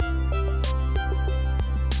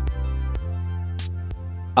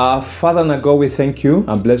Our Father and our God, we thank you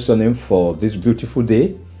and bless your name for this beautiful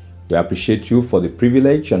day. We appreciate you for the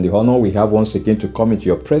privilege and the honor we have once again to come into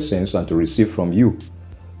your presence and to receive from you.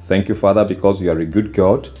 Thank you, Father, because you are a good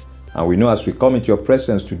God. And we know as we come into your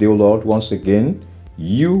presence today, O Lord, once again,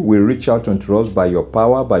 you will reach out unto us by your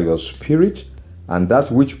power, by your spirit, and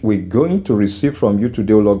that which we're going to receive from you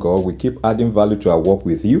today, O Lord God, we keep adding value to our work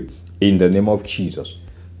with you in the name of Jesus.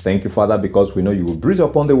 Thank you, Father, because we know you will breathe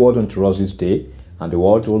upon the word unto us this day. And the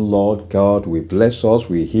word, O Lord God, will bless us,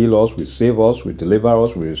 will heal us, will save us, will deliver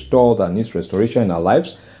us, will restore that needs restoration in our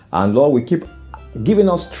lives. And Lord, we keep giving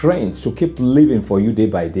us strength to keep living for you day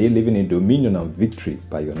by day, living in dominion and victory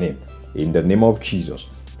by your name. In the name of Jesus.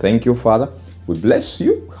 Thank you, Father. We bless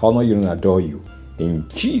you, honor you, and adore you. In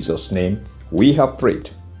Jesus' name, we have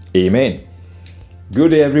prayed. Amen.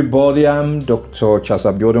 Good day, everybody. I'm Dr.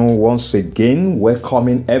 Chasabiodun once again,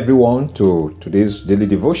 welcoming everyone to today's Daily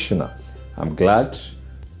Devotional. I'm glad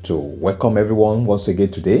to welcome everyone once again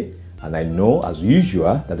today, and I know, as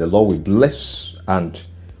usual, that the Lord will bless and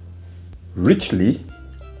richly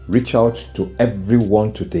reach out to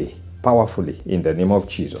everyone today, powerfully, in the name of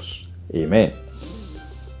Jesus. Amen.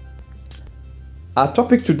 Our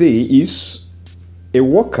topic today is a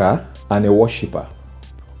worker and a worshipper.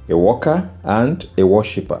 A worker and a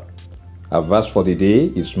worshipper. Our verse for the day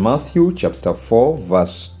is Matthew chapter 4,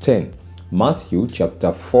 verse 10. Matthew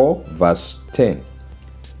chapter 4, verse 10.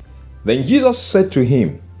 Then Jesus said to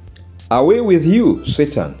him, "Away with you,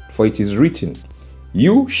 Satan, for it is written,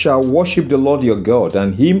 you shall worship the Lord your God,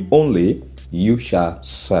 and him only you shall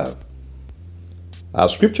serve." Our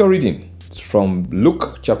scripture reading is from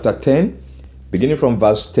Luke chapter 10, beginning from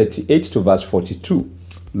verse 38 to verse 42.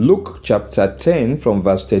 Luke chapter 10 from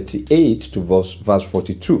verse 38 to verse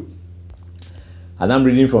 42. And I'm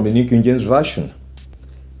reading from the New King James Version.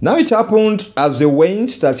 Now it happened as they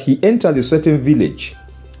went that he entered a certain village,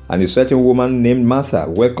 and a certain woman named Martha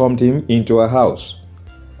welcomed him into her house.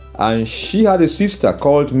 And she had a sister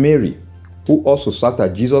called Mary, who also sat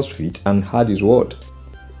at Jesus' feet and heard his word.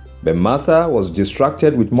 But Martha was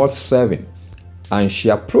distracted with much serving, and she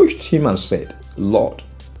approached him and said, "Lord,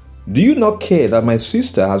 do you not care that my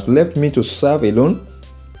sister has left me to serve alone?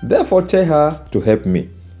 Therefore tell her to help me."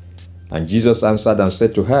 And Jesus answered and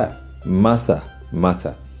said to her, "Martha,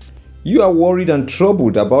 Martha, you are worried and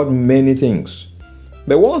troubled about many things.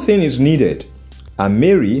 But one thing is needed, and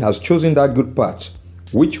Mary has chosen that good part,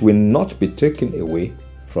 which will not be taken away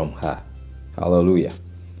from her." Hallelujah.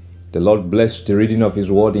 The Lord bless the reading of his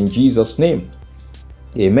word in Jesus' name.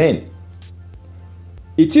 Amen.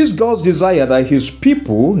 It is God's desire that his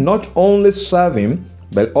people not only serve him,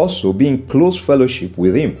 but also be in close fellowship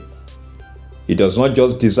with him. He does not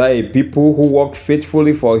just desire a people who walk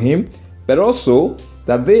faithfully for him, but also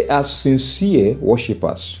that they are sincere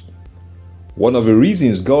worshippers. One of the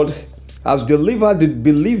reasons God has delivered the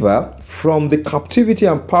believer from the captivity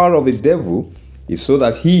and power of the devil is so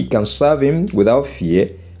that he can serve him without fear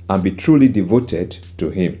and be truly devoted to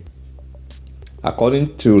him.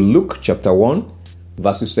 According to Luke chapter 1,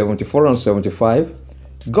 verses 74 and 75,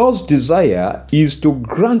 God's desire is to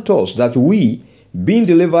grant us that we, being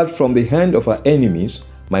delivered from the hand of our enemies,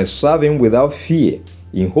 might serve him without fear,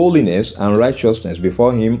 in holiness and righteousness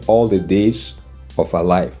before him all the days of our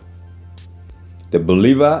life. The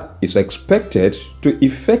believer is expected to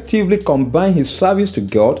effectively combine his service to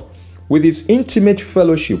God with his intimate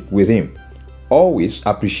fellowship with him, always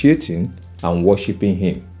appreciating and worshiping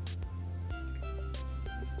him.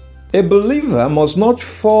 A believer must not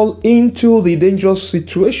fall into the dangerous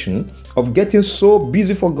situation of getting so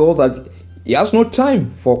busy for God that he has no time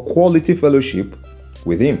for quality fellowship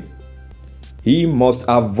with him. He must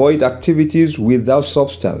avoid activities without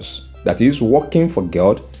substance, that is, working for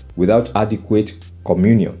God without adequate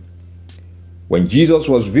communion. When Jesus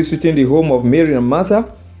was visiting the home of Mary and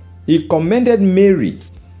Martha, he commended Mary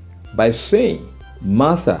by saying,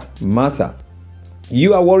 "Martha, Martha,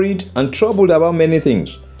 you are worried and troubled about many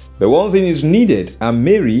things, but one thing is needed, and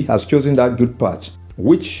Mary has chosen that good part,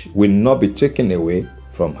 which will not be taken away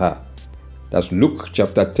from her." That's Luke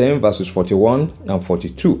chapter 10, verses 41 and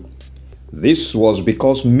 42. This was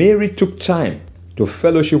because Mary took time to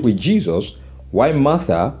fellowship with Jesus, while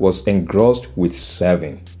Martha was engrossed with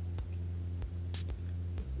serving.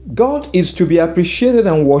 God is to be appreciated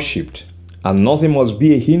and worshipped, and nothing must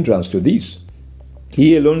be a hindrance to this.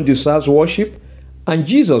 He alone deserves worship, and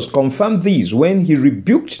Jesus confirmed this when he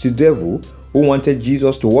rebuked the devil who wanted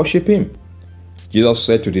Jesus to worship him. Jesus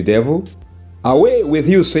said to the devil, "Away with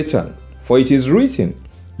you, Satan, for it is written,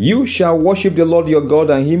 you shall worship the Lord your God,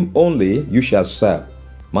 and him only you shall serve."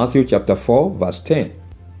 Matthew chapter 4, verse 10.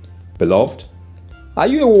 Beloved, are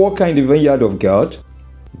you a worker in the vineyard of God?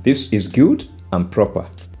 This is good and proper.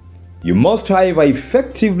 You must, however,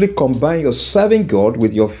 effectively combine your serving God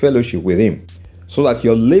with your fellowship with Him, so that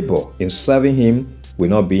your labor in serving Him will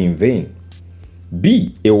not be in vain.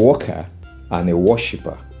 Be a worker and a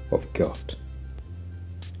worshiper of God.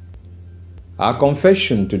 Our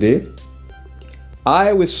confession today: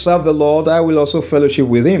 I will serve the Lord, I will also fellowship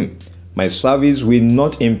with Him. My service will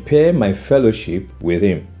not impair my fellowship with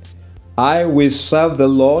Him. I will serve the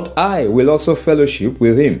Lord, I will also fellowship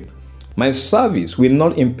with Him. My service will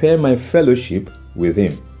not impair my fellowship with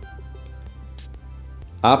Him.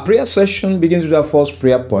 Our prayer session begins with our first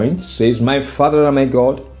prayer point. It says, My Father and my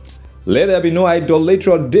God, let there be no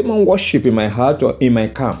idolatry or demon worship in my heart or in my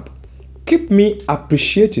camp. Keep me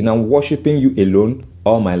appreciating and worshiping You alone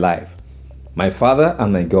all my life. My Father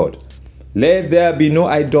and my God, let there be no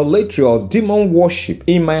idolatry or demon worship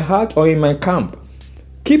in my heart or in my camp.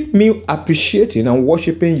 Keep me appreciating and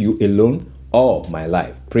worshiping You alone all my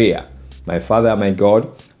life. Prayer. My Father and my God,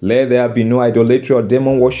 let there be no idolatry or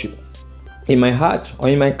demon worship in my heart or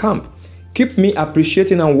in my camp. Keep me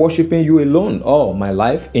appreciating and worshiping You alone all my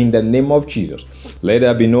life, in the name of Jesus. Let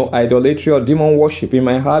there be no idolatry or demon worship in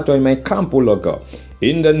my heart or in my camp, O Lord God.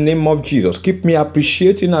 In the name of Jesus, keep me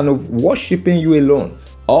appreciating and worshiping You alone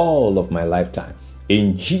all of my lifetime.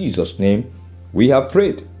 In Jesus' name, we have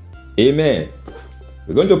prayed. Amen.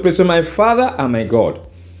 We're going to pray, say, My Father and my God,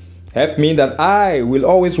 help me that I will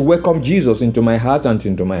always welcome Jesus into my heart and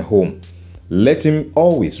into my home. Let Him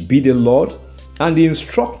always be the Lord and the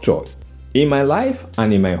instructor in my life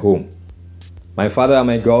and in my home. My Father and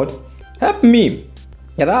my God, help me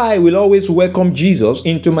that I will always welcome Jesus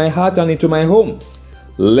into my heart and into my home.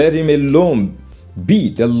 Let Him alone be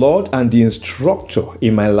the Lord and the instructor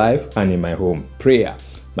in my life and in my home. Prayer.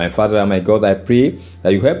 My Father and my God, I pray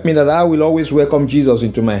that You help me that I will always welcome Jesus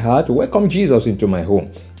into my heart, welcome Jesus into my home.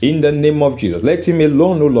 In the name of Jesus, let Him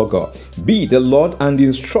alone, O Lord God, be the Lord and the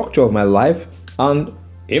instructor of my life and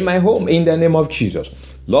in my home, in the name of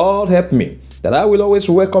Jesus. Lord, help me that I will always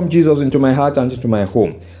welcome Jesus into my heart and into my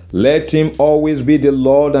home. Let Him always be the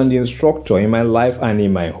Lord and the instructor in my life and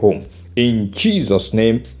in my home. In Jesus'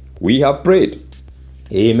 name, we have prayed.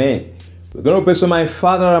 Amen. We're going to pray, so My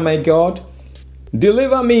Father and my God,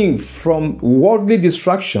 deliver me from worldly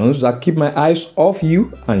distractions that keep my eyes off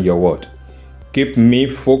You and Your word. Keep me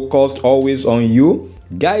focused always on You,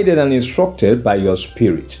 guided and instructed by Your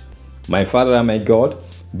Spirit. My Father and my God,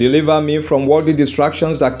 deliver me from worldly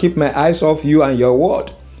distractions that keep my eyes off You and Your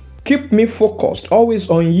word. Keep me focused always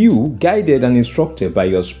on You, guided and instructed by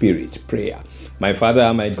Your Spirit. Prayer. My Father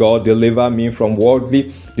and my God, deliver me from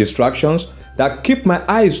worldly distractions that keep my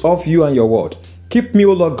eyes off You and Your word. Keep me,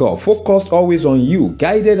 O Lord God, focused always on You,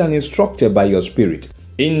 guided and instructed by Your Spirit.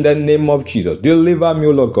 In the name of Jesus, deliver me,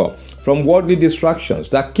 O Lord God, from worldly distractions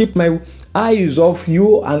that keep my eyes off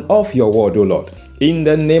You and off Your word, O Lord. In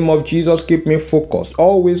the name of Jesus, keep me focused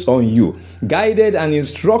always on You, guided and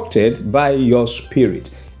instructed by Your Spirit.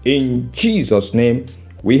 In Jesus' name,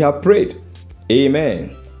 we have prayed.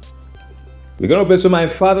 Amen. We're going to pray, so My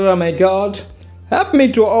Father and my God, help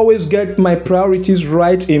me to always get my priorities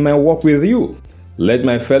right in my walk with You. Let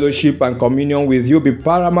my fellowship and communion with You be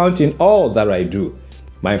paramount in all that I do.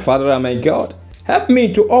 My Father and my God, help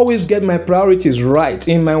me to always get my priorities right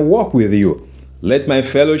in my walk with You. Let my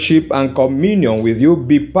fellowship and communion with You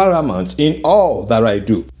be paramount in all that I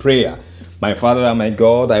do. Prayer. My Father and my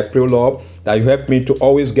God, I pray, Lord, that You help me to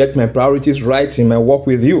always get my priorities right in my walk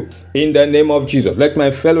with You. In the name of Jesus, let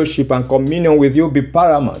my fellowship and communion with You be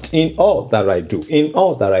paramount in all that I do. In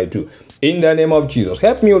all that I do. In the name of Jesus,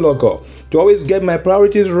 help me, O Lord God, to always get my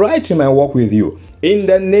priorities right in my walk with You. In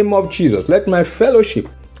the name of Jesus, let my fellowship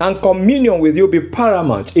and communion with You be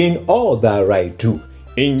paramount in all that I do.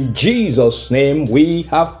 In Jesus' name we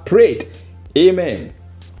have prayed. Amen.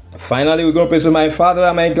 Finally, we're going to pray, so My Father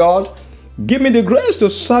and my God, give me the grace to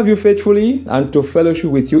serve You faithfully and to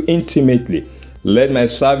fellowship with You intimately. Let my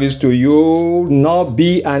service to You not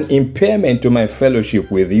be an impairment to my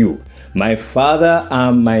fellowship with You. My Father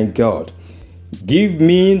and my God, give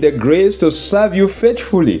me the grace to serve You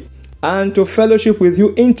faithfully and to fellowship with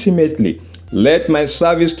You intimately. Let my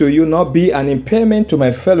service to You not be an impairment to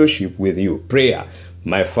my fellowship with You. Prayer.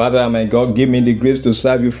 My Father and my God, give me the grace to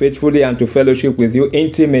serve You faithfully and to fellowship with You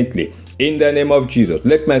intimately. In the name of Jesus,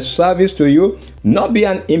 let my service to You not be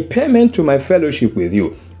an impairment to my fellowship with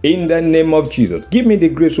You. In the name of Jesus, give me the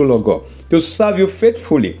grace, O Lord God, to serve You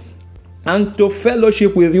faithfully and to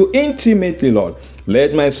fellowship with You intimately, Lord.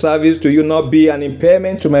 Let my service to You not be an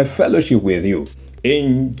impairment to my fellowship with You.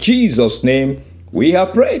 In Jesus' name, we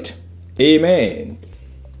have prayed. Amen.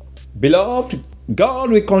 Beloved,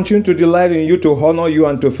 God will continue to delight in you, to honor you,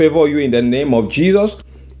 and to favor you in the name of Jesus.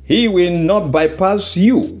 He will not bypass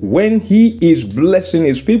you when He is blessing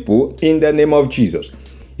His people in the name of Jesus.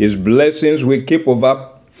 His blessings will keep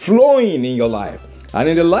overflowing in your life and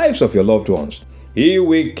in the lives of your loved ones. He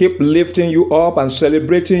will keep lifting you up and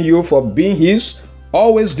celebrating you for being His,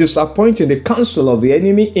 always disappointing the counsel of the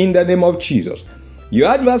enemy in the name of Jesus. Your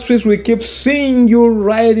adversaries will keep seeing you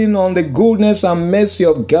riding on the goodness and mercy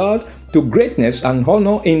of God to greatness and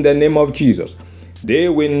honor in the name of Jesus. They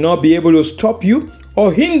will not be able to stop you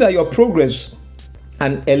or hinder your progress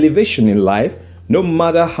and elevation in life, no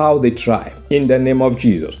matter how they try, in the name of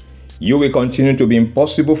Jesus. You will continue to be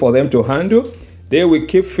impossible for them to handle. They will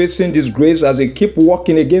keep facing disgrace as they keep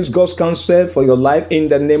walking against God's counsel for your life in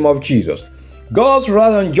the name of Jesus. God's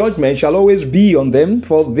wrath and judgment shall always be on them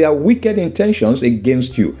for their wicked intentions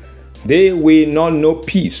against you. They will not know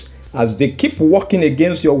peace as they keep walking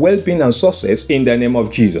against your well-being and success in the name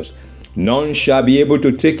of Jesus. None shall be able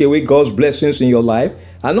to take away God's blessings in your life,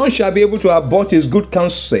 and none shall be able to abort His good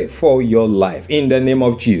counsel for your life in the name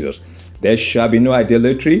of Jesus. There shall be no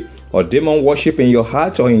idolatry or demon worship in your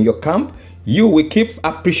heart or in your camp. You will keep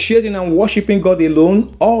appreciating and worshiping God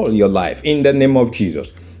alone all your life in the name of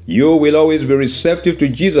Jesus. You will always be receptive to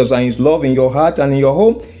Jesus and His love in your heart and in your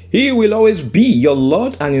home. He will always be your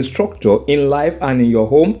Lord and instructor in life and in your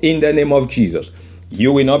home in the name of Jesus.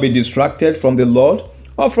 You will not be distracted from the Lord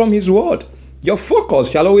or from His word. Your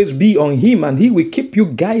focus shall always be on Him, and He will keep you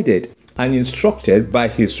guided and instructed by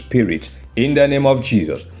His Spirit in the name of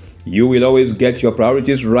Jesus. You will always get your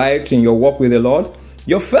priorities right in your walk with the Lord.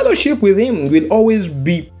 Your fellowship with Him will always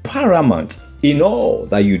be paramount in all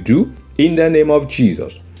that you do in the name of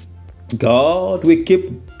Jesus. God will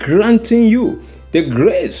keep granting you the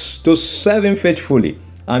grace to serve Him faithfully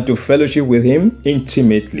and to fellowship with Him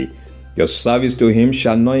intimately. Your service to Him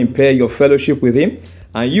shall not impair your fellowship with Him,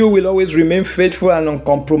 and you will always remain faithful and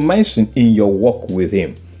uncompromising in your walk with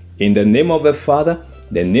Him. In the name of the Father,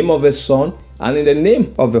 the name of the Son, and in the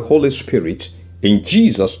name of the Holy Spirit, in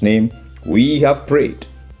Jesus' name, we have prayed.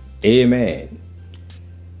 Amen.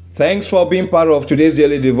 Thanks for being part of today's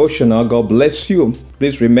Daily Devotional. God bless you.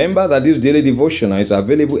 Please remember that this Daily Devotional is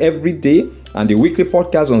available every day, and the weekly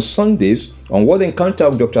podcast on Sundays on Word Encounter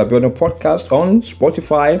with Dr. Abiodun podcast on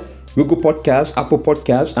Spotify, Google Podcasts, Apple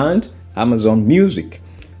Podcasts, and Amazon Music.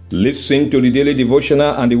 Listen to the Daily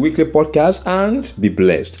Devotional and the weekly podcast and be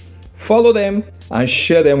blessed. Follow them and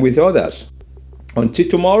share them with others. Until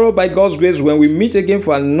tomorrow, by God's grace, when we meet again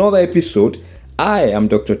for another episode, I am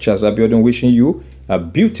Dr. Charles Abiodun wishing you a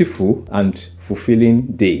beautiful and fulfilling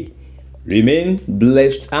day. Remain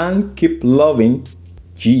blessed and keep loving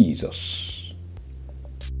Jesus.